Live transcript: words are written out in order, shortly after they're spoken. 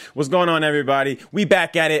What's going on, everybody? We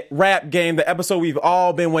back at it. Rap Game, the episode we've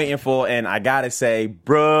all been waiting for, and I gotta say,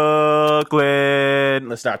 Brooklyn.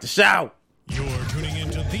 Let's start the show. You're tuning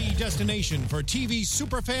into the destination for TV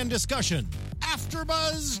superfan discussion,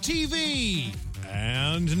 AfterBuzz TV.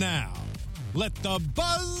 And now, let the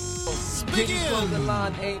buzz begin.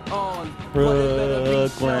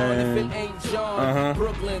 Brooklyn.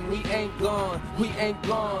 Brooklyn, we ain't gone. We ain't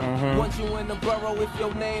gone. Want you in the borough if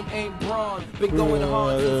your name ain't Braun. Been going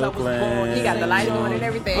hard since I was born. He got the light on and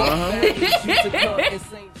everything.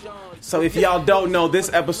 So if y'all don't know,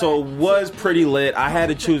 this episode was pretty lit. I had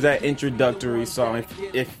to choose that introductory song.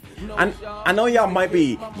 If I know y'all might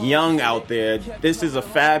be young out there. This is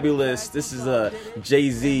a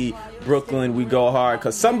Jay-Z, Brooklyn, we go hard.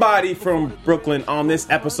 Because somebody from Brooklyn on this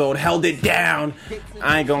episode held it down.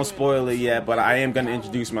 I ain't going to spoil it yet, but I am going to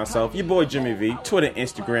introduce myself. Your boy Jimmy V. Twitter,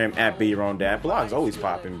 Instagram, at Be Your Own Dad. Blogs always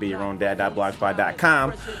popping,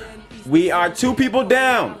 BeYourOwnDad.blogspot.com. We are 2 people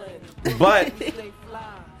down. But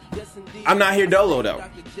I'm not here dolo, though.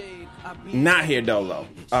 Not here dolo.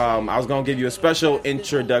 I was going to give you a special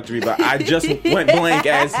introductory, but I just went blank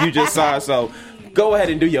as you just saw, so go ahead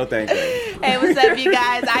and do your thing. Hey, what's up, you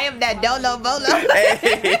guys? I am that Dolo Bolo.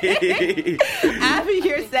 Hey. I'm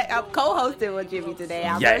here. I'm co-hosting with Jimmy today.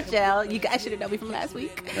 I'm Rochelle. You guys should have known me from last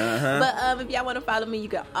week. But if y'all want to follow me, you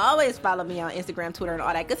can always follow me on Instagram, Twitter, and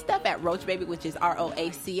all that good stuff at Roach Baby, which is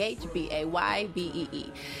ROACHBAYBEE.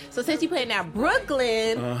 So since you playing out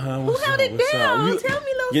Brooklyn, who held it down? Tell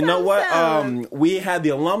me, little You know what? We had the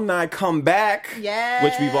alumni come back,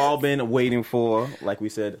 which we've all been waiting for. Like we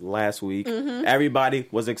said last week, everybody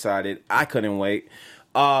was excited. I couldn't wait.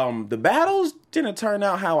 The battles didn't turn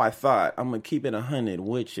out how I thought. I'm gonna keep it 100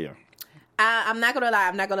 with you. I'm not gonna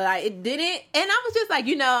lie. It didn't, and I was just like,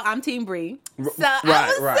 I'm Team Bree. So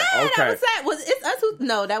I was sad. Was it us who?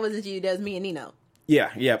 No, that wasn't you. That was me and Nino.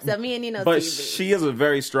 Yeah. So me and Nino. But she is a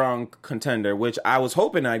very strong contender, which I was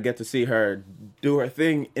hoping I'd get to see her do her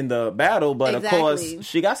thing in the battle. But of course,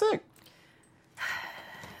 she got sick.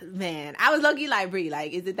 Man, I was low-key like, Bree,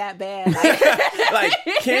 like, is it that bad? Like,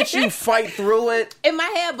 can't you fight through it? In my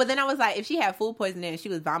head, but then I was like, if she had food poisoning and she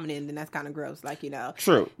was vomiting, then that's kind of gross. Like,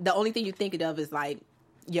 True. The only thing you think of is like,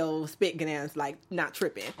 yo, spit glands, like, not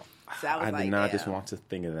tripping. So I did not just want to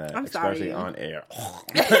think of that, especially on air.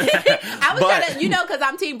 I was trying to, because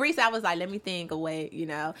I'm Team Bree, so I was like, let me think away,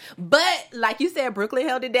 But like you said, Brooklyn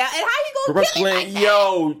held it down. And how you gonna kill it like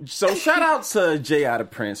that? So shout out to Jay Outta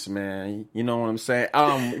Prince, man. You know what I'm saying?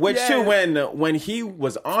 Too, when he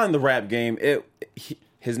was on the Rap Game,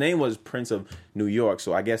 his name was Prince of New York.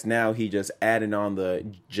 So I guess now he just added on the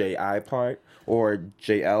J.I. part or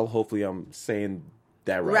J.L. Hopefully I'm saying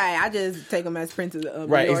that right. I just take him as Prince of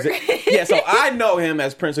New York. So I know him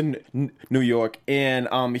as Prince of New York, and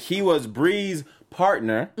he was Bree's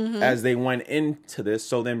partner as they went into this.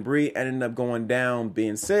 So then Bree ended up going down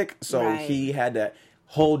being sick, so he had to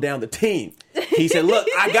hold down the team. He said, look,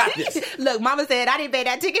 I got this. Look, mama said I didn't pay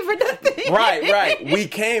that ticket for nothing. Right. We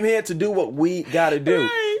came here to do what we got to do.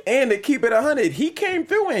 Right. And to keep it 100, he came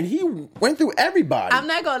through and he went through everybody. I'm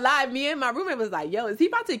not gonna lie, me and my roommate was like, yo, is he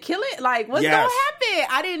about to kill it? Like, what's gonna happen?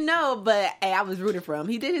 I didn't know, but hey, I was rooting for him.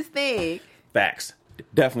 He did his thing. Facts.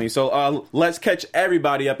 Definitely. So let's catch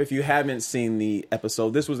everybody up if you haven't seen the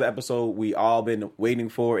episode. This was the episode we all been waiting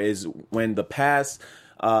for, is when the past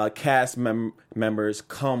cast members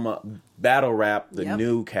come battle rap the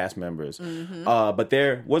new cast members. But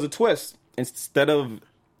there was a twist. Instead of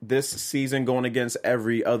this season going against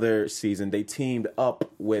every other season, they teamed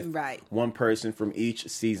up with one person from each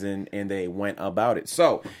season and they went about it.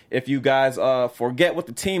 So if you guys forget what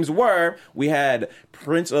the teams were, we had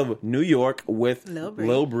Prince of New York with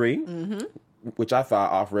Lil Bree. Which I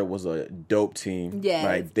thought off rip was a dope team. Yeah,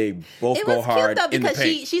 like they both go hard though, in the paint.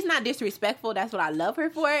 Because she's not disrespectful. That's what I love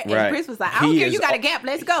her for. And Prince was like, I don't care. You got a gap.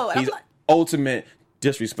 Let's go. And he's ultimate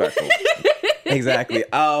disrespectful. Exactly.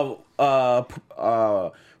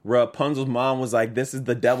 Rapunzel's mom was like, "This is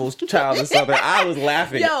the devil's child" or something. I was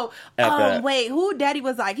laughing. At that. Wait, who daddy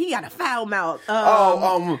was like? He got a foul mouth.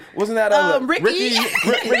 Wasn't that Ricky?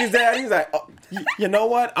 Ricky's dad? He's like, you know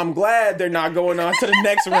what? I'm glad they're not going on to the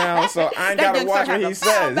next round, so I ain't gotta watch what he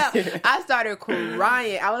says. I started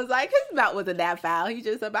crying. I was like, his mouth wasn't that foul. He's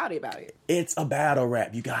just about it. It's a battle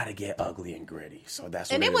rap. You gotta get ugly and gritty. So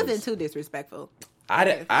that's what it wasn't too disrespectful. I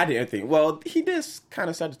didn't think. Well, he did kind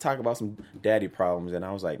of start to talk about some daddy problems, and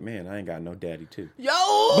I was like, man, I ain't got no daddy too. Yo,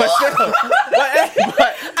 but still,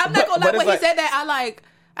 but I'm not gonna lie. When he said that,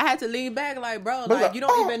 I had to lean back, like, bro, like you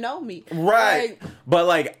don't even know me, right?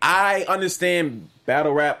 But I understand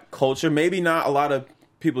battle rap culture. Maybe not a lot of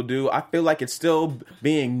people do. I feel like it's still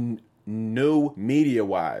being new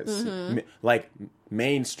media-wise. Like,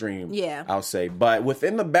 mainstream, I'll say. But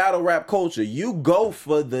within the battle rap culture, you go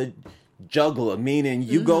for the juggler, meaning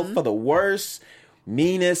you go for the worst,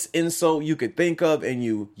 meanest insult you could think of, and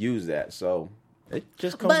you use that. So it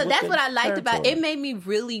just comes. But that's what I liked about it. territory. It made me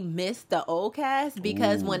really miss the old cast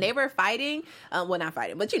because when they were fighting, well, not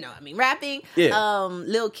fighting, but rapping. Yeah.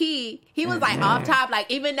 Lil Key, he was like off top, like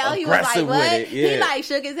even though he was like Aggressive with what, it, yeah. he like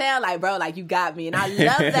shook his head, like bro, like you got me, and I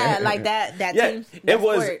love that, like that team.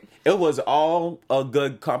 It was all a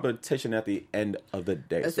good competition at the end of the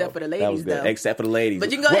day. Except for the that was ladies, good. though. Except for the ladies.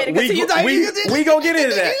 But you can go ahead and continue talking. We gonna get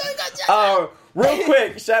into that. Real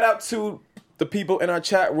quick, shout out to the people in our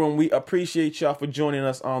chat room. We appreciate y'all for joining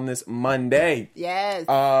us on this Monday. Yes.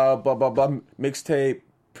 Mixtape,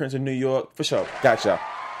 Prince of New York, for sure. Gotcha.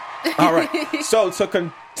 All right. So to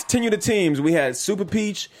continue the teams, we had Super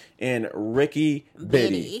Peach and Ricky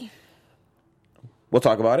Biddy. We'll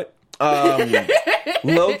talk about it.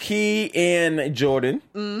 Low Key and Jordan.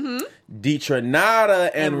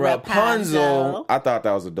 Detronada and Rapunzel. I thought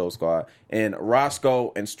that was a dope squad. And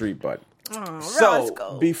Roscoe and Street Bud.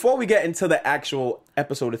 Roscoe. Before we get into the actual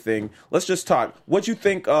episode of thing, let's just talk. What you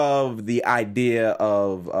think of the idea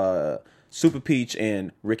of Super Peach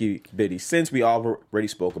and Ricky Biddy? Since we already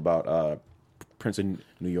spoke about Prince of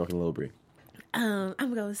New York and Lil Bree. I'm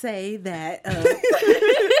gonna say that. I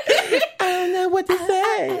don't know what to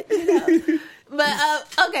say. But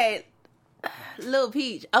okay, Lil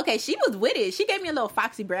Peach. Okay, she was with it. She gave me a little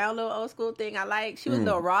Foxy Brown, little old school thing I like. She was a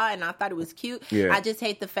little raw, and I thought it was cute. Yeah. I just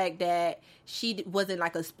hate the fact that she wasn't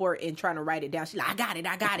like a sport in trying to write it down. She's like, I got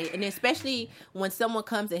it. And especially when someone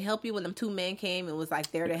comes and help you, when them two men came and was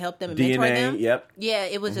like there to help them and mentor them. Yep. Yeah,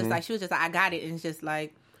 it was just like, she was just like, I got it. And it's just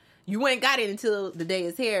like, you ain't got it until the day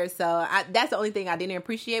is here. So that's the only thing I didn't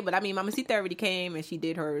appreciate. But I mean, Mama Sita already came and she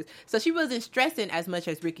did hers. So she wasn't stressing as much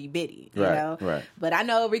as Ricky Biddy, you know? Right. But I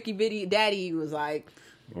know Ricky Biddy daddy was like...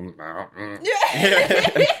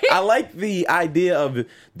 I like the idea of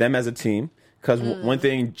them as a team. Because one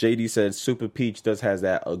thing JD said, Super Peach has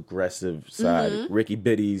that aggressive side. Ricky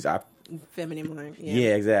Biddy's... feminine one.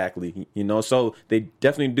 Yeah, exactly. You know, so they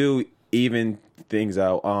definitely do even things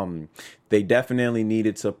out. They definitely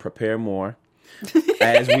needed to prepare more,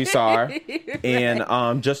 as we saw.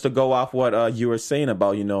 And just to go off what you were saying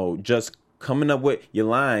about, you know, just coming up with your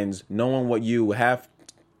lines, knowing what you have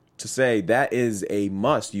to say, that is a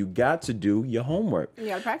must. You got to do your homework. You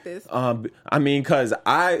got to practice. I mean, because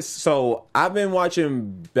I've been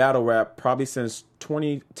watching battle rap probably since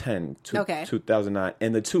 2010 to 2009.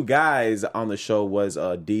 And the two guys on the show was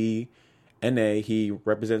D-N-A. He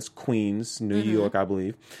represents Queens, New York, I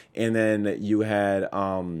believe. And then you had...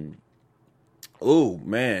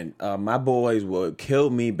 my boys will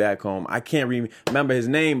kill me back home. I can't remember his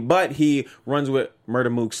name, but he runs with Murder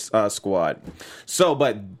Mook's squad. So,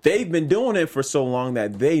 but they've been doing it for so long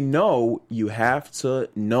that they know you have to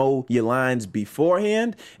know your lines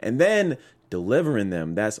beforehand and then delivering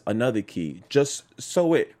them. That's another key. Just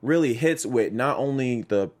so it really hits with not only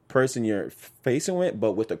the person you're facing with,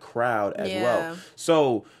 but with the crowd as well.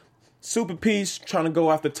 So... Super Peach trying to go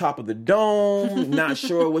off the top of the dome, not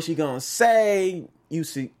sure what she gonna say. You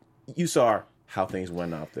saw how things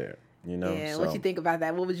went out there, you know. Yeah, so. What you think about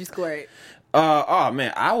that? What would you score it? Oh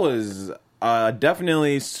man, I was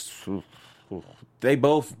definitely. They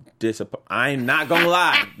both disappointed. I'm not gonna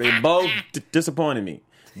lie, they both disappointed me.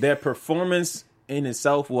 Their performance in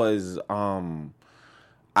itself was.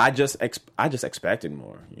 I just expected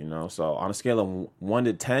more, you know. So on a scale of 1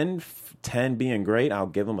 to 10, 10 being great, I'll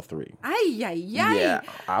give them a 3. Yeah,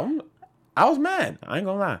 I was mad. I ain't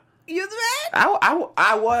gonna lie. You was mad?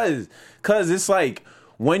 I was, cause it's like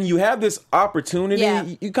when you have this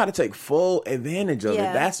opportunity, you gotta take full advantage of it.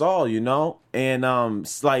 That's all, you know. And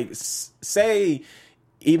like say,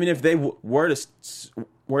 even if they were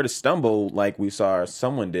to stumble, like we saw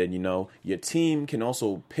someone did, you know, your team can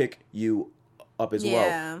also pick you up as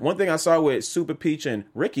well. One thing I saw with Super Peach and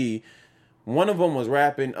Ricky, one of them was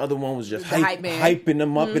rapping, other one was just hyping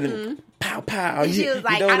them up and pow pow. And she was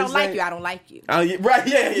like, I don't like you, I don't like you. Right,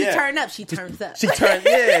 yeah. You turn up, she turns up. She turned,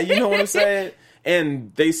 yeah, you know what I'm saying?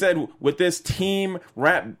 And they said with this team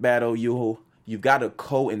rap battle, you got to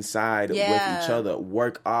coincide with each other,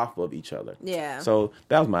 work off of each other. Yeah. So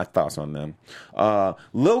that was my thoughts on them.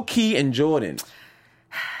 Lil Key and Jordan,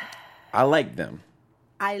 I like them.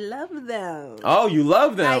 I love them. Oh, you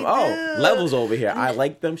love them. I do. Levels over here. I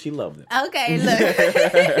like them. She loved them. Okay, look.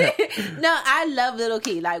 No, I love Little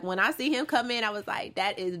Key. Like, when I see him come in, I was like,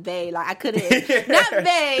 that is bae. Like, I couldn't. Not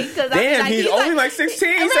bae. Damn, he's only like 16,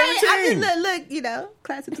 right? 17. I just look,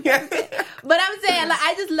 class of 2010. But I'm saying, like,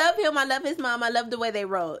 I just love him. I love his mom. I love the way they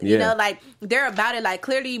roll. You know, like, they're about it. Like,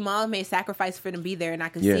 clearly, mom made sacrifice for them to be there, and I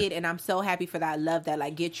can see it, and I'm so happy for that. I love that.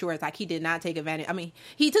 Like, get yours. Like, he did not take advantage. I mean,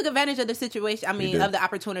 he took advantage of the situation. I mean, of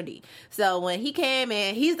the opportunity. So when he came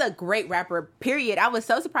in, he's a great rapper, period. I was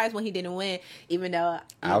so surprised when he didn't win, even though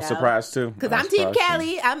I was surprised too. Because I'm Team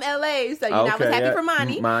Cali, I'm LA, so I was happy for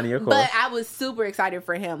Monty. Monty, of course. But I was super excited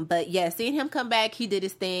for him. But yeah, seeing him come back, he did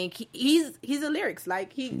his thing. He's a lyrics,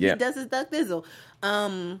 like he does his duck thizzle.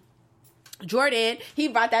 Jordan, he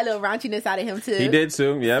brought that little raunchiness out of him too. He did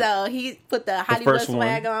too, yeah. So he put the Hollywood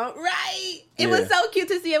swag on. Right. It was so cute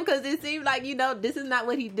to see him because it seemed like, this is not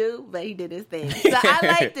what he do, but he did his thing. So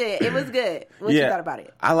I liked it. It was good. What you thought about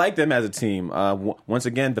it? I liked them as a team. Once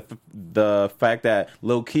again, the fact that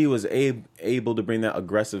Lil Key was able to bring that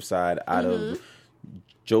aggressive side out of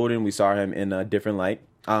Jordan. We saw him in a different light.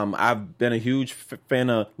 I've been a huge fan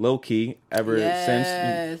of Lil Key ever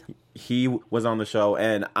since he was on the show,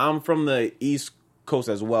 and I'm from the East Coast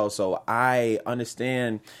as well, so I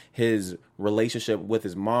understand his relationship with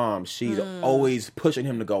his mom. She's always pushing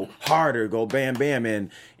him to go harder, go bam bam,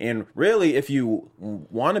 and really, if you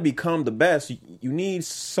want to become the best, you need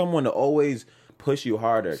someone to always push you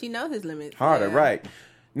harder. She knows his limits. Harder, right.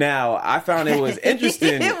 Now, I found it was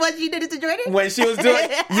interesting. What, you did it to Jordan? When she was doing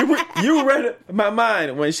you read my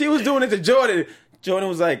mind. When she was doing it to Jordan, Jordan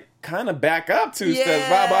was like, kind of back up two steps,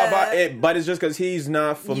 blah, blah, blah. But it's just because he's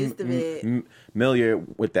not familiar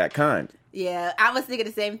with that kind. Yeah, I was thinking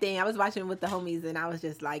the same thing. I was watching with the homies, and I was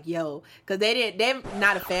just like, yo, because they're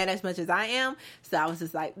not a fan as much as I am. So I was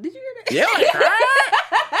just like, did you hear that?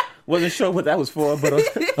 Yeah. Wasn't sure what that was for, but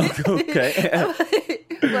okay.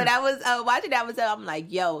 When I was watching that, I'm like,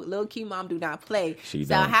 yo, Lil Key mom do not play.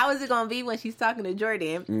 How is it going to be when she's talking to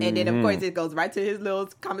Jordan? And then, of course, it goes right to his little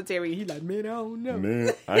commentary. He's like, man, I don't know.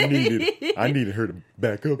 Man, I needed her to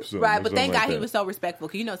back up something. Right, but thank God he was so respectful.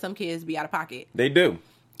 Because, some kids be out of pocket. They do.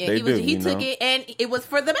 And he took it, and it was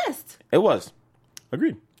for the best. It was.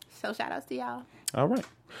 Agreed. So shout outs to y'all. All right.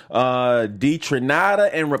 D Trinata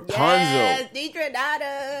and Rapunzel. Yes, D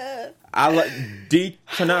Trinata. I like D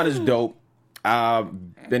Trinata's dope.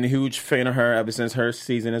 I've been a huge fan of her ever since her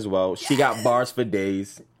season as well. She got bars for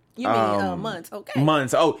days. You mean months? Okay.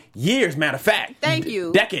 Months. Oh, years. Matter of fact. Thank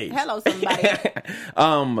you. Decades. Hello, somebody.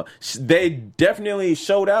 They definitely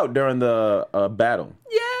showed out during the battle.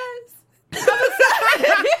 Yes.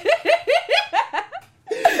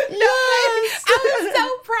 I was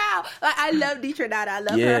so proud. Like, I love D Trinata. I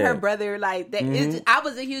love her brother. Like that. I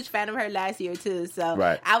was a huge fan of her last year too. So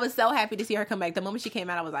I was so happy to see her come back. The moment she came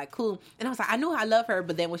out, I was like, cool. And I was like, I knew I love her.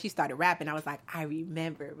 But then when she started rapping, I was like, I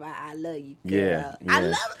remember why I love you, girl. Yeah. I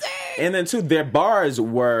loved her. And then too, their bars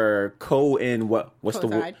were what's the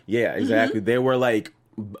word? Yeah, exactly. They were like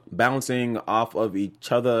bouncing off of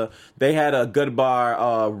each other. They had a good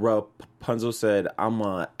bar. Rapunzel said, I'm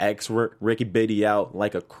a X Ricky Biddy out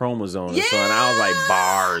like a chromosome. Yeah! So, and I was like,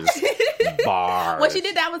 bars. When she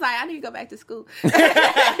did that, I was like, I need to go back to school.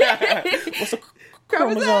 What's a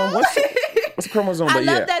chromosome? What's a chromosome? I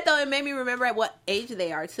love that though. It made me remember at what age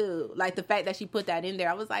they are too. Like the fact that she put that in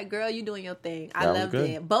there. I was like, girl, you doing your thing. I loved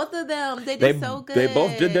it. Both of them, they did so good. They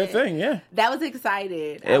both did their thing, yeah. That was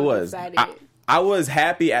excited. It was. I was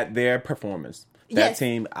happy at their performance. That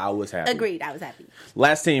team, I was happy. Agreed, I was happy.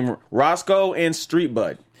 Last team, Roscoe and Street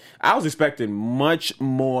Bud. I was expecting much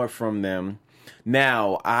more from them.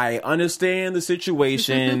 Now, I understand the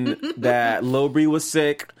situation that Lil Bree was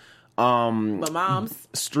sick. But moms.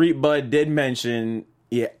 Street Bud did mention,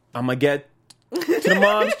 I'm going to get to the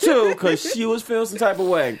moms too, because she was feeling some type of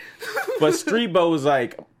way. But Street Bud was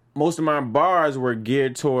like, most of my bars were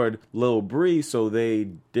geared toward Lil Bree, so they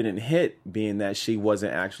didn't hit, being that she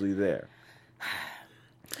wasn't actually there.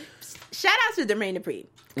 Shout out to Jermaine Dupri.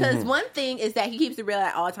 Because one thing is that he keeps it real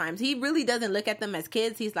at all times. He really doesn't look at them as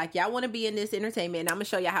kids. He's like, y'all want to be in this entertainment, and I'm going to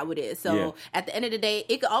show y'all how it is. So at the end of the day,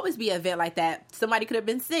 it could always be an event like that. Somebody could have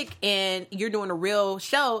been sick, and you're doing a real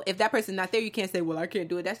show. If that person's not there, you can't say, well, I can't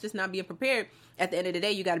do it. That's just not being prepared. At the end of the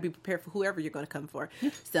day, you got to be prepared for whoever you're going to come for.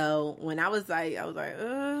 So when I was like,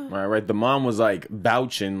 Right. The mom was like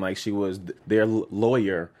vouching like she was their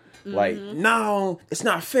lawyer. Like, no, it's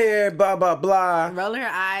not fair, blah, blah, blah. Rolling her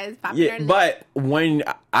eyes, popping her lips. But when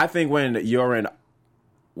you're an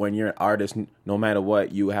when you're an artist, no matter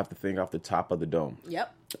what, you have to think off the top of the dome.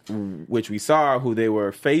 Yep. Which we saw who they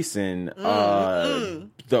were facing. The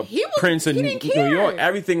Prince of New York.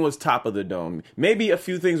 Everything was top of the dome. Maybe a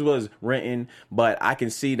few things was written, but I can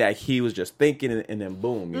see that he was just thinking and then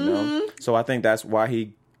boom, you know? So I think that's why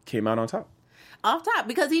he came out on top. Off top,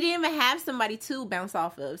 because he didn't even have somebody to bounce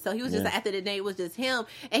off of. So he was just, at the end of the day, it was just him.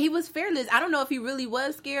 And he was fearless. I don't know if he really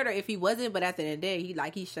was scared or if he wasn't, but at the end of the day,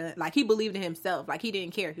 he believed in himself. Like, he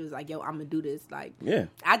didn't care. He was like, yo, I'm going to do this. Like,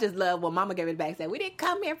 I just love when Mama gave it back, said, we didn't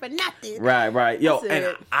come here for nothing. Right. Yo,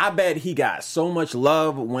 and I bet he got so much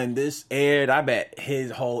love when this aired. I bet his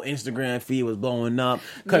whole Instagram feed was blowing up.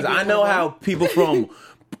 Because I know how people from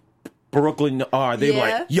Brooklyn are. They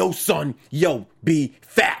like, yo, son, yo, B,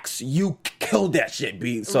 facts. You killed that shit,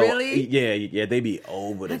 B. So, really? Yeah, they be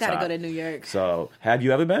over the top. I gotta go to New York. So, have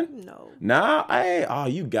you ever been? No. Nah?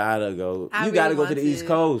 You gotta go. You gotta go to the East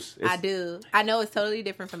Coast. I do. I know it's totally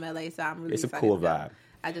different from LA, so I'm really excited. It's a cool vibe.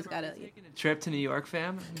 I just gotta taking a trip to New York,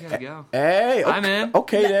 fam. You gotta go. Hey, I'm in.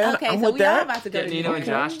 Okay, then. Okay, I'm so with we that. all about to go to New Nino York. and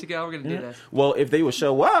Josh to go. We're gonna do this. Well, if they would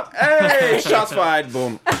show up, hey, shots fired,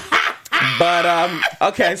 boom. But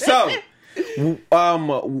okay, so.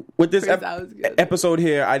 With this episode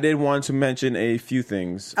here, I did want to mention a few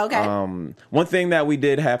things. Okay. One thing that we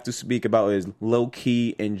did have to speak about is Low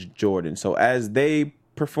Key and Jordan. So as they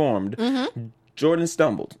performed, Jordan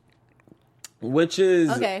stumbled, which is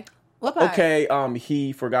okay. What part? Okay,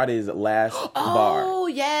 he forgot his last bar. Oh,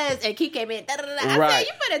 yes. And Key came in. I said,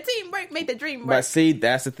 you put a team break, make the dream work. But see,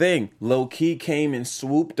 that's the thing. Low Key came and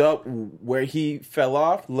swooped up where he fell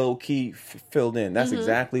off. Low Key filled in. That's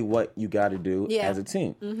exactly what you got to do as a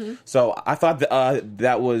team. So I thought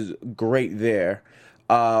that was great there.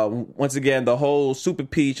 Once again, the whole Super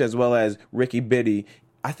Peach as well as Ricky Biddy,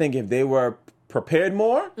 I think if they were prepared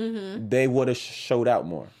more, they would have showed out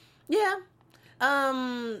more. Yeah.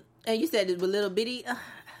 And you said it was Little Bitty.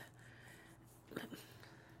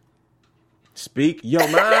 Speak your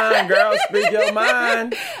mind, girl. Speak your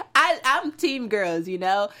mind. I'm team girls, you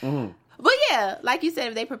know? But yeah, like you said,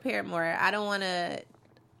 if they prepare more, I don't want to...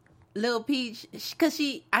 Little Peach, because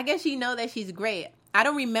I guess she know that she's great. I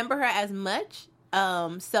don't remember her as much.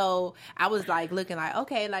 So I was like looking like,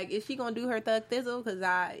 okay, like is she gonna do her Thug Thizzle? Because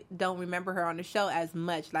I don't remember her on the show as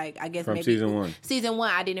much. Like I guess from maybe season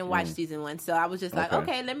one. I didn't watch season 1, so I was just like,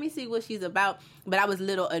 okay, let me see what she's about. But I was a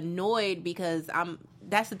little annoyed because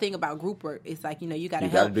that's the thing about group work. It's like, you know, you gotta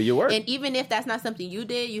help do your work. And even if that's not something you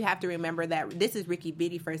did, you have to remember that this is Ricky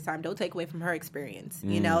Biddy first time. Don't take away from her experience.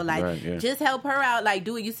 You know, like just help her out. Like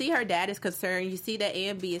do it. You see her dad is concerned. You see that A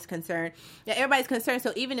and B is concerned. Yeah, everybody's concerned.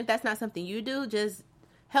 So even if that's not something you do, just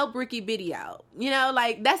help Ricky Biddy out. You know,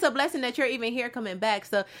 like that's a blessing that you're even here coming back.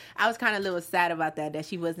 So I was kind of a little sad about that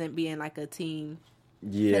she wasn't being like a team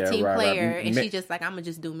player. Right. And she just like, I'm gonna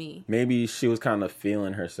just do me. Maybe she was kind of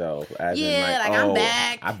feeling herself as in like I'm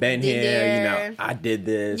back. I've been here, you know, I did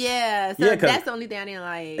this. Yeah, so that's the only thing I didn't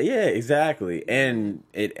like. Yeah, exactly. And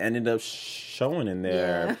it ended up showing in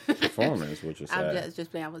their performance, which was sad. I'm just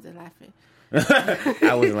playing. I wasn't laughing.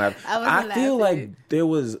 I wasn't laughing. I feel like there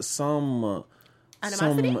was some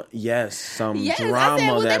animosity? Some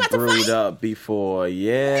drama that brewed up before.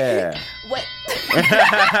 Yeah. What? Who was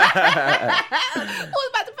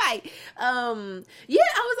about to fight? Yeah,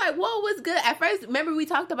 I was like, whoa, what's good? At first, remember we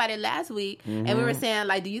talked about it last week, and we were saying,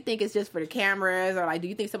 like, do you think it's just for the cameras, or like, do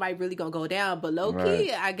you think somebody really gonna go down? But low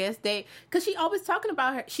key, I guess because she always talking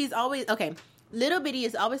about her. She's always Little Bitty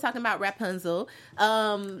is always talking about Rapunzel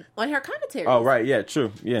on her commentary. Oh, right, yeah,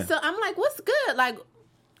 true, yeah. So I'm like, what's good? Like,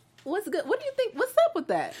 what's good? What do you think? What's up with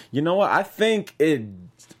that? You know what? I think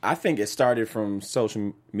it started from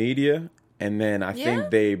social media, and then I think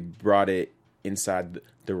they brought it inside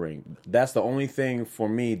the ring. That's the only thing for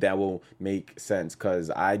me that will make sense, because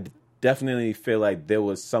I definitely feel like there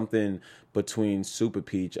was something between Super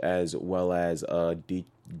Peach as well as D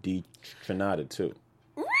Trinata too.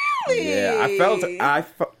 Yeah,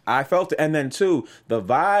 I felt it, and then too, the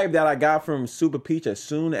vibe that I got from Super Peach as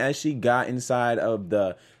soon as she got inside of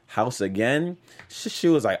the house again, she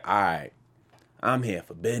was like, "All right, I'm here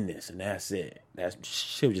for business, and that's it."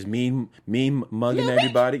 She was just mean mugging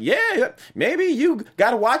everybody. Yeah, maybe you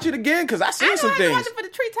got to watch it again, because I seen some things. I watch it for the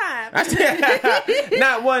 3 times.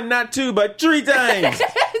 Not 1, not 2, but 3 times.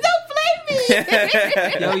 Don't blame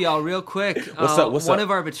me. Yo, y'all, real quick. What's up? One of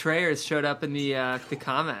our betrayers showed up in the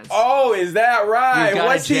comments. Oh, is that right?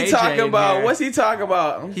 What's he talking about? Here. What's he talking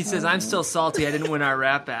about? He says, "I'm still salty. I didn't win our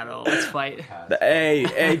rap battle. Let's fight."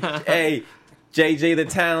 Hey, JJ the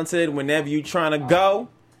Talented. Whenever you trying to go.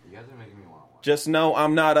 You guys are making me want to Just know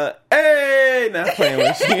I'm not a not playing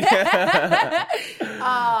with you.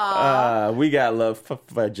 We got love for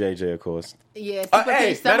JJ, of course. Yeah, Super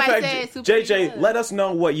Peach. Somebody said Super JJ, Peach. let us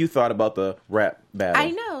know what you thought about the rap battle.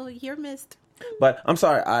 I know, you're missed. But I'm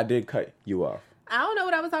sorry, I did cut you off. I don't know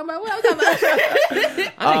what I was talking about. What I was talking about?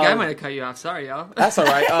 I think I might have cut you off. Sorry, y'all. That's all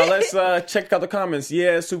right. Let's check out the comments.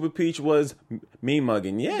 Yeah, Super Peach was me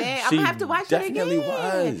mugging. Yeah, Man, I'm she gonna have to watch it again. definitely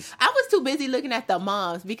was. I was too busy looking at the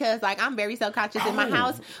moms because, like, I'm very self-conscious in my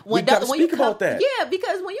house. We gotta speak about that. Yeah,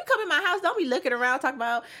 because when you come in my house, don't be looking around talking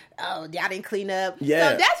about, oh, y'all didn't clean up.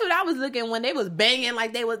 Yeah. So that's what I was looking when they was banging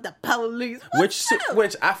like they was the police.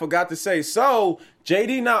 Which I forgot to say. So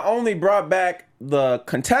JD not only brought back the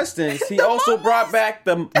contestants, he also brought back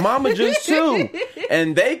the momagers too,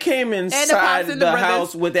 and they came inside and the brothers.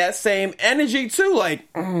 house with that same energy too. Like,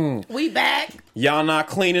 We back. y'all not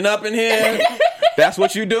cleaning up in here. That's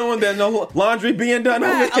what you doing. There's no laundry being done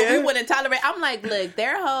Right. over here. We wouldn't tolerate. I'm like, look,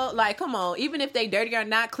 their whole, like, come on. Even if they dirty or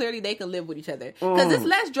not, clearly they can live with each other. Because it's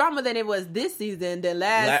less drama than it was this season than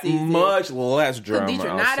last season. Much less drama. The I'll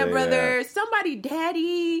Detroit say, brothers, somebody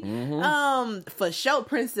daddy, for sure,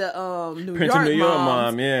 Prince of New Prince York of New York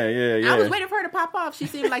moms. mom. Yeah. I was waiting for her to pop off. She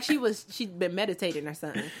seemed like she'd been meditating or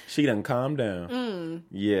something. She done calmed down.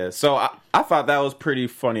 Yeah, so I thought that was pretty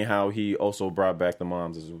funny how he also brought back the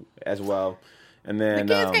moms as well. And then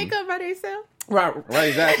The kids can't come by themselves. right,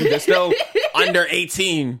 exactly. They're still under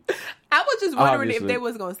 18. I was just wondering Obviously. if they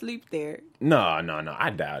was gonna sleep there. No, I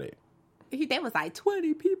doubt it. There was like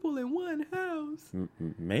 20 people in one house.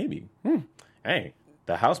 Maybe. Hey,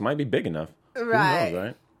 the house might be big enough. Right. Who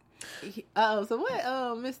knows, right? Oh, so what?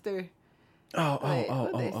 Mr.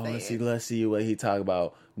 Let's see what he talked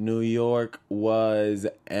about. New York was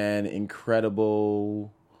an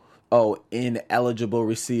incredible, ineligible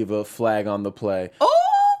receiver, flag on the play. Oh,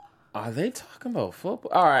 Are they talking about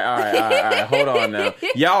football? All right. Hold on now.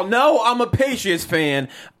 Y'all know I'm a Patriots fan.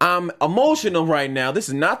 I'm emotional right now. This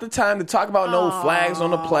is not the time to talk about no flags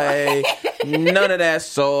on the play. None of that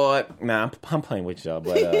sort. Nah, I'm playing with y'all,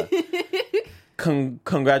 but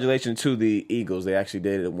congratulations to the Eagles. They actually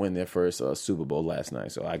did win their first Super Bowl last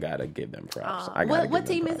night, so I gotta give them props. what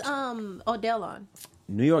team is Odell on?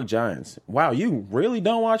 New York Giants. Wow, you really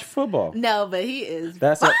don't watch football? No, but he is.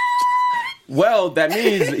 Well, that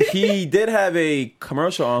means he did have a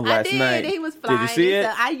commercial on last night. He was flying. Did you see it?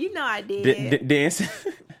 I did. Dancing.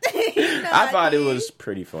 I thought it was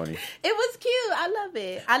pretty funny. It was cute. I love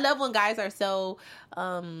it. I love when guys are so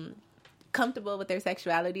comfortable with their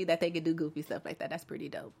sexuality that they can do goofy stuff like that. That's pretty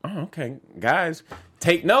dope. Oh, okay. Guys,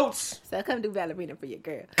 take notes. So come do ballerina for your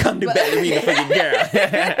girl. Come do ballerina for your girl.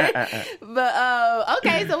 But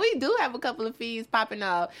okay, so we do have a couple of feeds popping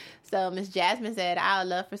off. So Miss Jasmine said, "I would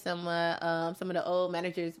love for some of the old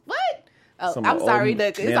managers." What? Oh, I'm sorry.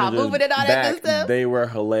 Look, it's all moving and all that good stuff. They were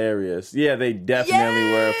hilarious. Yeah, they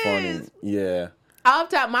definitely were funny. Yeah. Off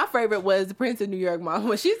top, my favorite was the Prince of New York mom.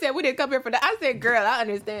 When she said we didn't come here for that, I said, "Girl, I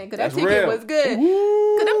understand because that ticket real. was good."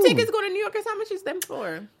 Because them tickets going to New York is how much is them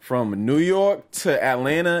for? From New York to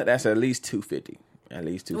Atlanta, that's at least $250. At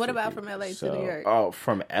least $250. What about from LA to New York? Oh,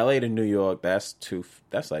 from LA to New York, that's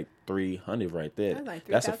like $300 right there. That's like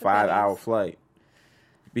That's a 3,000 5-hour flight.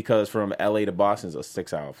 Because from LA to Boston is a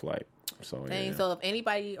 6-hour flight. So Dang, yeah. so if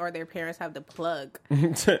anybody or their parents have the plug,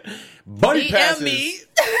 Buddy DM passes. me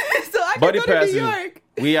so I can Buddy go to passes. New York.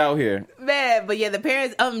 We out here. Man, but yeah, the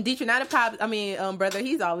parents, Dietrich, not a pop. I mean, brother,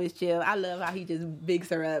 he's always chill. I love how he just bigs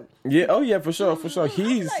her up. Yeah, oh yeah, for sure.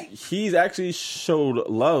 He's actually showed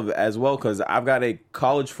love as well because I've got a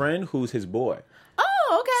college friend who's his boy.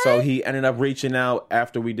 Oh, okay. So he ended up reaching out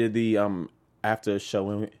after we did the after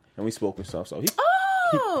show and we spoke and stuff. So he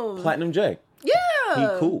Platinum J. Yeah. He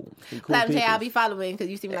cool. Platinum J, people. I'll be following because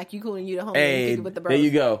you seem like you cool and you the homie Hey, with the bros. there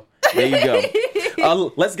you go.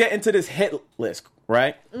 Let's get into this hit list,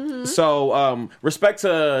 right? Mm-hmm. So, respect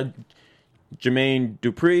to Jermaine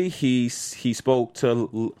Dupri. He spoke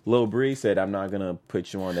to Lil Bree, said, "I'm not gonna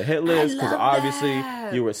put you on the hit list because obviously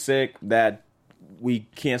you were sick. That we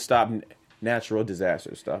can't stop natural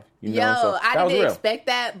disaster stuff." You know? So I didn't expect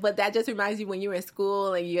that, but that just reminds you when you're in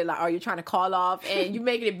school and you're like, or you're trying to call off and you're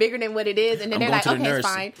making it bigger than what it is, and then they're like, "Okay, it's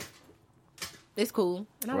fine, it's cool,"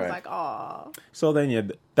 and I was like, "Oh." So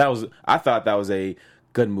then, I thought that was a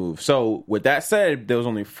good move. So with that said, there was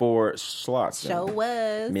only 4 slots. Show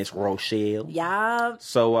was Miss Rochelle. Yeah.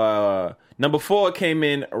 So number 4 came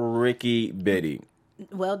in Ricky Biddy.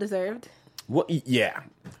 Well deserved. Well, yeah,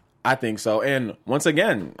 I think so. And once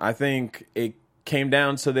again, I think it came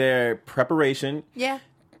down to their preparation. Yeah.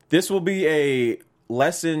 This will be a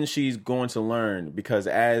lesson she's going to learn because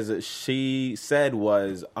as she said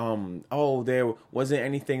was, there wasn't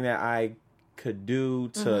anything that I could do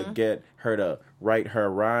to get her to write her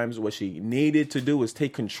rhymes. What she needed to do was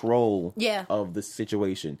take control of the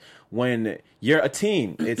situation. When you're a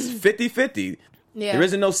team, it's 50-50. Yeah. There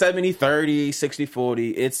isn't no 70-30,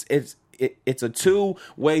 60-40. It's a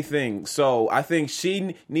two-way thing. So I think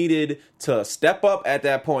she needed to step up at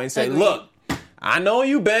that point and say, look, I know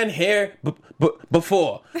you've been here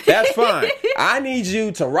before. That's fine. I need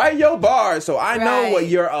you to write your bars so I know what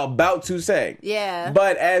you're about to say. Yeah.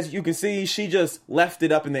 But as you can see, she just left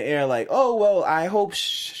it up in the air like, oh, well, I hope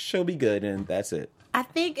she'll be good. And that's it. I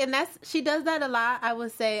think, and she does that a lot, I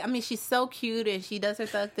would say. I mean, she's so cute, and she does her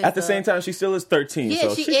stuff. At the same time, she still is 13,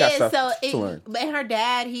 so she got stuff to learn. And her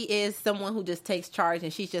dad, he is someone who just takes charge,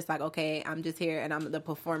 and she's just like, okay, I'm just here, and I'm the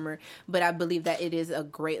performer. But I believe that it is a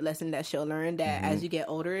great lesson that she'll learn, that as you get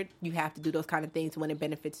older, you have to do those kind of things when it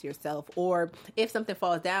benefits yourself. Or if something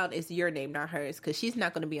falls down, it's your name, not hers, because she's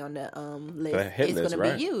not going to be on the list. It's going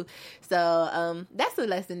to be you. So that's a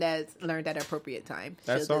lesson that's learned at an appropriate time.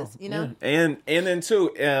 That's all. Just, you know? Yeah. And then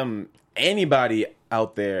too, anybody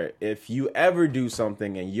out there, if you ever do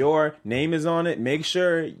something and your name is on it, make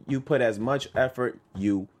sure you put as much effort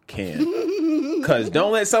you can. Because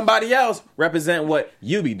don't let somebody else represent what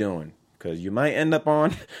you be doing. Because you might end up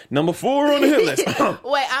on number 4 on the hit list.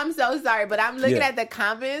 Wait, I'm so sorry, but I'm looking at the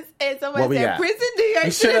comments and someone said, Prince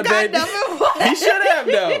Dior should have got number 1. He should have,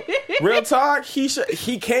 though. Real talk,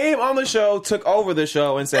 he came on the show, took over the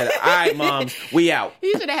show, and said, all right, moms, we out.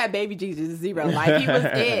 He should have had Baby Jesus 0. Like, he was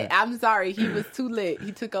it. I'm sorry. He was too lit.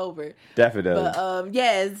 He took over. Definitely.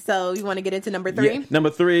 But, so you want to get into number 3? Yeah,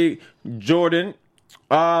 number 3, Jordan,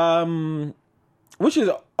 which is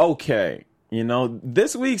okay. You know,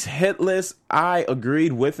 this week's hit list, I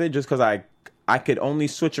agreed with it just because I could only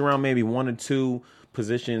switch around maybe 1 or 2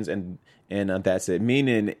 positions and that's it.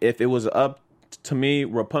 Meaning, if it was up to me,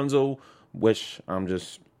 Rapunzel, which I'm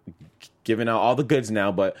just giving out all the goods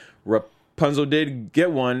now, but Rapunzel did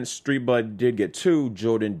get 1, Street Bud did get 2,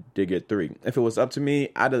 Jordan did get 3. If it was up to me,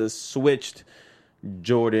 I'd have switched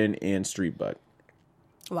Jordan and Street Bud.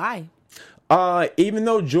 Why? Even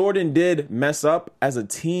though Jordan did mess up as a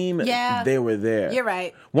team, they were there. You're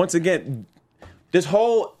right. Once again, this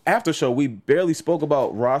whole after show, we barely spoke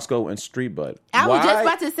about Roscoe and Street Bud. I was just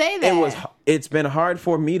about to say that. It's been hard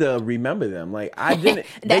for me to remember them. Like I didn't.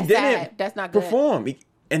 They didn't. That's not good. Perform,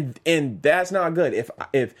 and that's not good.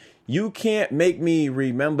 If you can't make me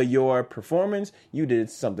remember your performance, you did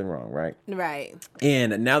something wrong, right? Right.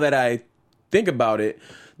 And now that I think about it,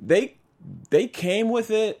 they came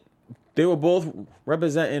with it. They were both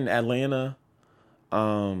representing Atlanta.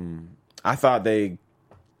 I thought they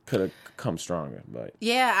could have come stronger, but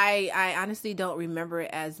I honestly don't remember it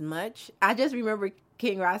as much. I just remember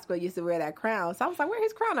King Roscoe used to wear that crown, so I was like, "Where's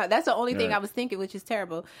his crown at?" That's the only thing I was thinking, which is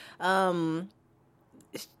terrible. See,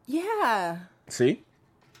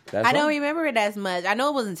 I don't remember it as much. I know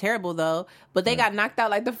it wasn't terrible though, but they got knocked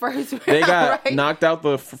out like the first round. They got knocked out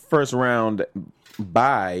the first round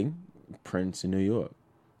by Prince in New York.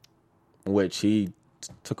 Which he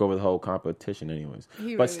took over the whole competition anyways.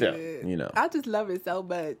 But still, you know. I just love it so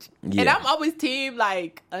much. Yeah. And I'm always team,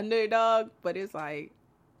 like, underdog, but it's like...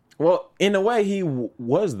 Well, in a way, he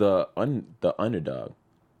was the underdog.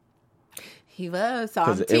 He was. So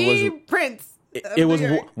I'm team Prince. It was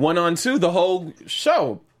 1-on-2 the whole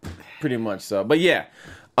show, pretty much so. But yeah.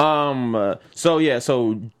 So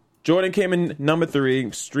Jordan came in number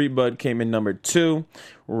 3. Street Bud came in number 2.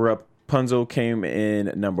 Rapunzel came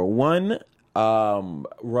in number 1.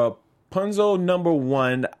 Rapunzel number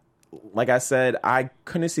 1, like I said, I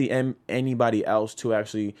couldn't see anybody else to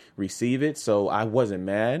actually receive it, so I wasn't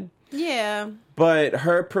mad. Yeah. But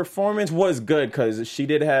her performance was good because she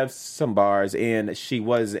did have some bars and she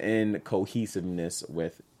was in cohesiveness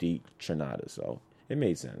with D. Trinata, so it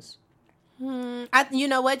made sense. You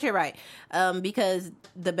know what? You're right. Because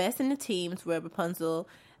the best in the teams were Rapunzel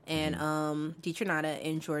and Detronata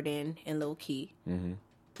and Jordan and Lil Key. Mm-hmm.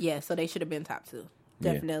 Yeah, so they should have been top 2.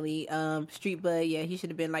 Definitely. Yeah. Street Bud, he should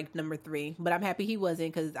have been like number 3. But I'm happy he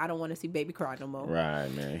wasn't because I don't want to see Baby cry no more. Right,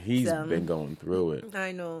 man. He's been going through it.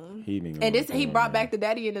 I know. He brought back the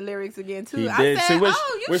daddy in the lyrics again too. He did. I said,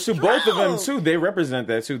 which to both of them too, they represent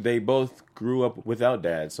that too. They both grew up without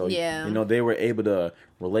dad, so they were able to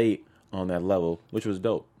relate on that level, which was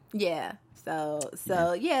dope. Yeah. So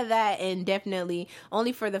that, and definitely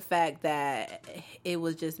only for the fact that it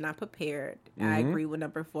was just not prepared. Mm-hmm. I agree with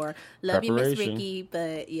number 4. Love you, Miss Ricky,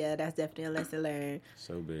 but yeah, that's definitely a lesson learned.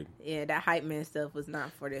 So big. Yeah, that hype man stuff was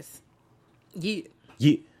not for this. Yeah.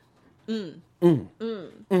 We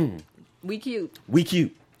cute.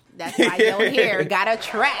 That's why your hair got a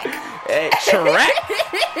track. A track?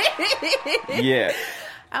 Yeah.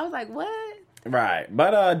 I was like, what? Right.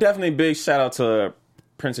 But definitely big shout out to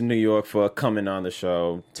Prince of New York for coming on the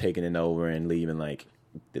show, taking it over and leaving like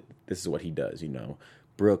this is what he does,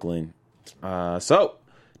 Brooklyn. So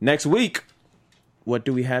next week, what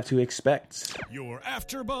do we have to expect? Your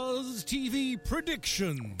AfterBuzz TV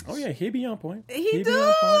predictions. Oh yeah, he be on point. He do. Be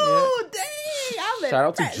on point, yeah. Dang, I'm Shout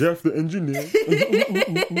out to impressed. Jeff the engineer.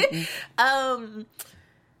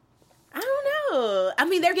 I don't know. I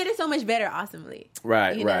mean, they're getting so much better, awesomely.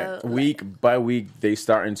 Right. Week by week, they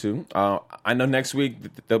starting to. I know next week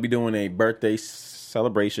they'll be doing a birthday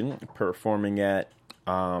celebration, performing at.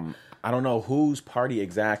 I don't know whose party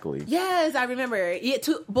exactly. Yes, I remember. Yeah,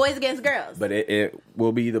 two boys against girls. But it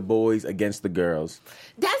will be the boys against the girls.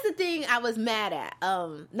 That's the thing I was mad at.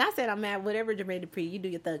 Not saying I'm mad. Whatever, Jermaine Dupri, you do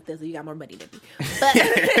your thug thing, so you got more money than me. But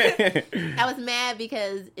I was mad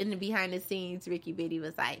because in the behind the scenes, Ricky Biddy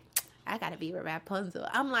was like, I gotta be with Rapunzel.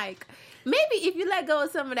 I'm like, maybe if you let go of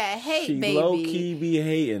some of that hate, She baby. low key be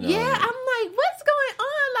hating. Yeah, on I'm it. like, what's going on?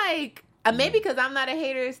 Like, maybe because I'm not a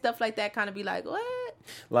hater, stuff like that kind of be like, what?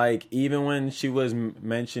 Like, even when she was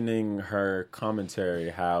mentioning her commentary,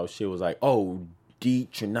 how she was like, oh, D.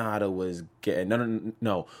 Trinata was getting...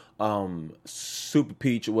 No. Super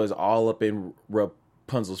Peach was all up in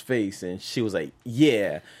Rapunzel's face, and she was like,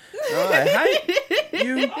 yeah. Like, how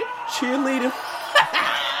you cheerleading...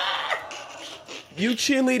 You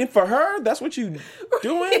cheerleading for her? That's what you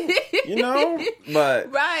doing?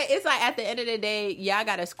 But... Right. It's like, at the end of the day, y'all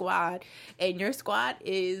got a squad, and your squad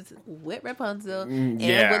is with Rapunzel and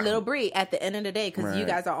with Little Brie at the end of the day, because you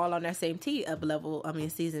guys are all on that same T up level,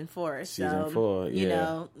 season 4. Season 4,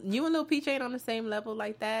 yeah. You and Little Peach ain't on the same level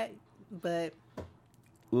like that, but...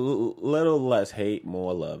 Little less hate,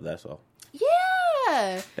 more love, that's all.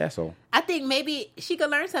 Yeah. That's all. I think maybe she could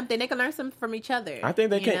learn something. They could learn something from each other. I think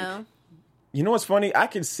they can... know? You know what's funny? I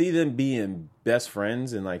can see them being best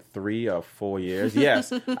friends in like 3 or 4 years.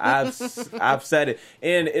 Yes, I've said it,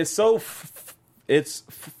 and it's so it's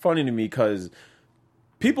funny to me because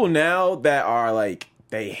people now that are like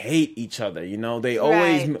they hate each other. They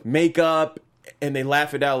always make up and they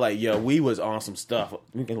laugh it out like, "Yo, we was on some stuff."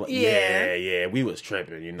 We can yeah, we was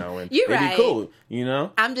tripping, and You're it'd be cool,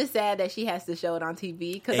 I'm just sad that she has to show it on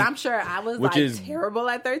TV because I'm sure I was like terrible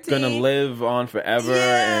at 13. Gonna live on forever,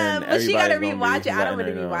 and but she gotta rewatch it. I don't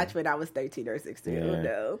want want to rewatch when I was 13 or 16. Yeah.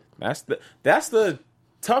 No, that's the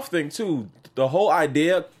tough thing too. The whole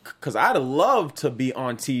idea, because I'd love to be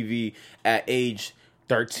on TV at age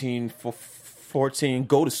 13, 14,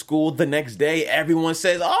 go to school the next day. Everyone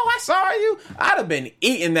says, "Oh, I saw you." I'd have been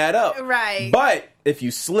eating that up. Right. But if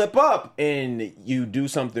you slip up and you do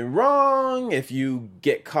something wrong, if you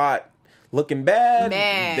get caught looking bad,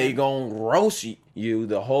 they gonna roast you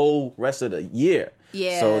the whole rest of the year.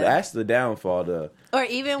 Yeah. So that's the downfall. Or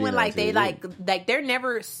even when on they TV. they're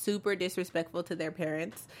never super disrespectful to their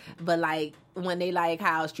parents, but like when they like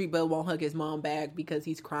how Street Bud won't hug his mom back because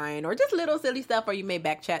he's crying, or just little silly stuff, or you may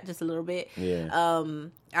back chat just a little bit. Yeah.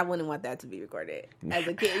 I wouldn't want that to be recorded as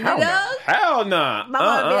a kid. Hell nah. My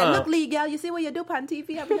mom would be like, "Look, Lee, gal, you see what you do on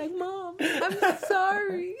TV?" I'd be like, "Mom, I'm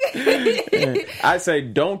sorry." I say,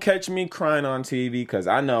 don't catch me crying on TV because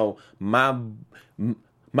I know my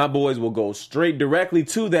boys will go directly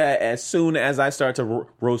to that as soon as I start to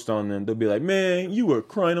roast on them. They'll be like, "Man, you were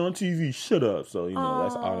crying on TV. Shut up." So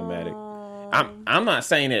that's automatic. I'm not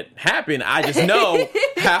saying it happened. I just know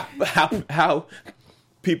how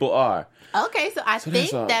people are. Okay, so I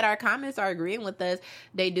think that our comments are agreeing with us.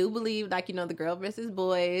 They do believe, like, the girl versus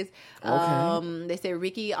boys. Okay. They said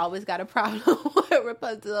Ricky always got a problem with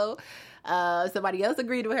Rapunzel. Somebody else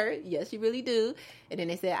agreed with her. Yes, you really do. And then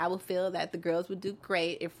they said, I would feel that the girls would do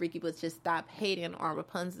great if Ricky would just stop hating on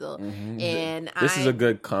Rapunzel. Mm-hmm. And this is a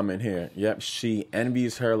good comment here. Yep, she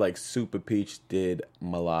envies her like Super Peach did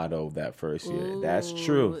Mulatto that first year. Ooh, that's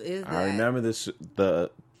true. is that? I remember this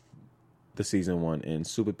the season 1, and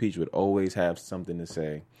Super Peach would always have something to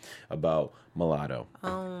say about Mulatto.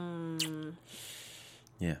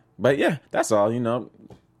 Yeah, but yeah, that's all. You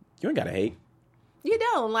ain't gotta hate. You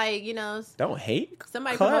don't Don't hate.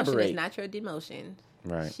 Somebody's promotion Collaborate. is not your demotion.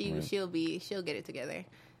 Right. She'll get it together.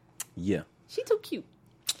 Yeah. She too cute.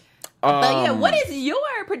 But yeah, what is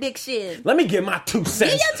your prediction? Let me get my 2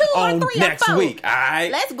 cents Give your 2 or on 3 or next 4. week. All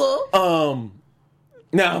right. Let's go.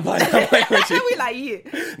 No, I'm playing with you. We like you.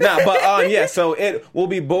 Yeah, so it will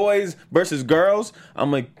be boys versus girls.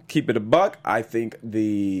 I'm going to keep it a buck. I think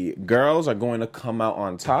the girls are going to come out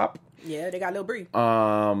on top. Yeah, they got Lil Brie.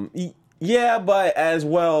 Yeah, but as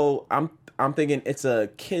well, I'm thinking it's a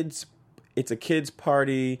kids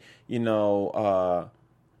party,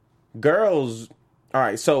 girls. All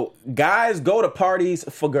right, so guys go to parties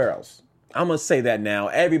for girls. I'm gonna say that now.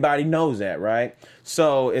 Everybody knows that, right?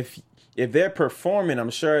 So if they're performing, I'm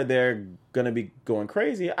sure they're gonna be going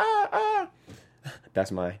crazy.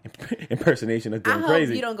 That's my impersonation of going crazy. I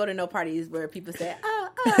hope you don't go to no parties where people say,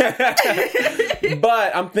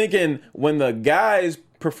 But I'm thinking when the guys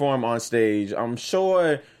perform on stage, I'm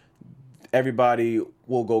sure everybody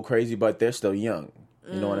will go crazy, but they're still young.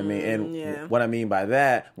 You know what I mean? And what I mean by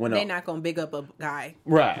that, when they're not gonna big up a guy.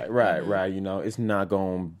 Right. You know, it's not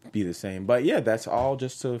gonna be the same. But yeah, that's all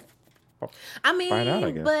just to find out,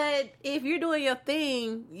 I guess. But if you're doing your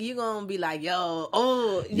thing, you're gonna be like, yo,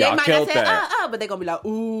 they Y'all might killed not say that. but they're gonna be like,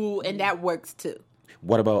 ooh, and that works too.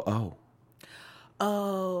 What about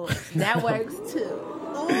That works too.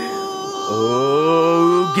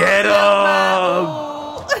 Ooh, get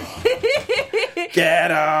up!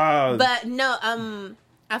 Get up! But no,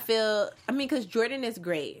 because Jordan is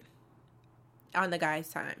great on the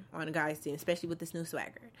guys' team, especially with this new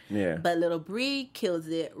swagger. Yeah. But Little Bree kills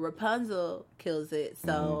it. Rapunzel kills it.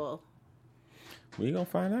 So we gonna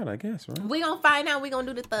find out, I guess, right? we gonna find out. We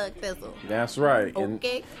gonna do the thug thizzle. That's right.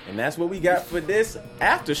 Okay. And that's what we got for this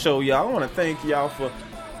after show, y'all. I want to thank y'all for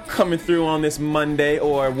coming through on this Monday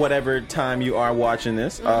or whatever time you are watching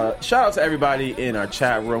this. Shout out to everybody in our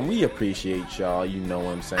chat room. We appreciate y'all. You know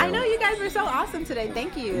what I'm saying? I know you guys were so awesome today.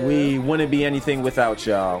 Thank you. We wouldn't be anything without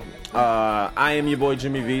y'all. I am your boy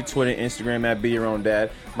Jimmy V, Twitter, Instagram at Be Your Own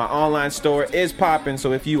Dad. My online store is popping,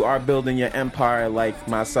 so if you are building your empire like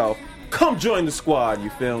myself, come join the squad, you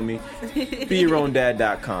feel me?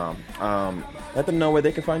 BeYourOwnDad.com. Let them know where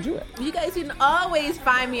they can find you at. You guys can always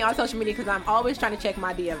find me on social media because I'm always trying to check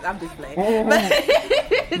my DMs. I'm just playing. But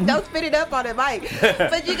don't spit it up on the mic.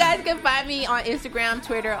 But you guys can find me on Instagram,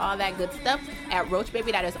 Twitter, all that good stuff at Roach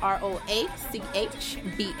Baby. That is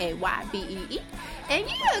ROACHBAYBEE. And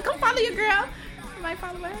yeah, come follow your girl. You might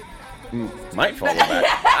follow her. Might follow back.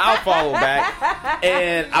 I'll follow back.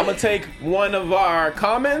 And I'm going to take one of our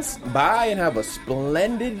comments. Bye and have a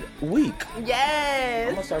splendid week. Yes.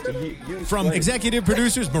 I'm going to start to use From plays. executive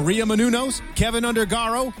producers Maria Menounos, Kevin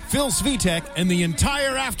Undergaro, Phil Svitek, and the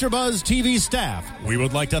entire AfterBuzz TV staff, we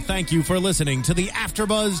would like to thank you for listening to the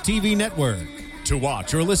AfterBuzz TV network. To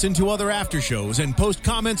watch or listen to other after shows and post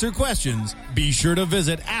comments or questions, be sure to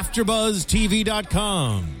visit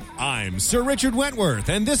AfterBuzzTV.com. I'm Sir Richard Wentworth,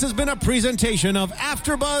 and this has been a presentation of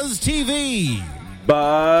AfterBuzz TV.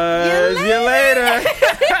 Buzz you later.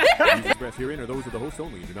 Expressed herein are those of the hosts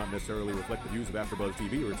only and do not necessarily reflect the views of AfterBuzz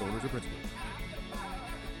TV or its owners or principals.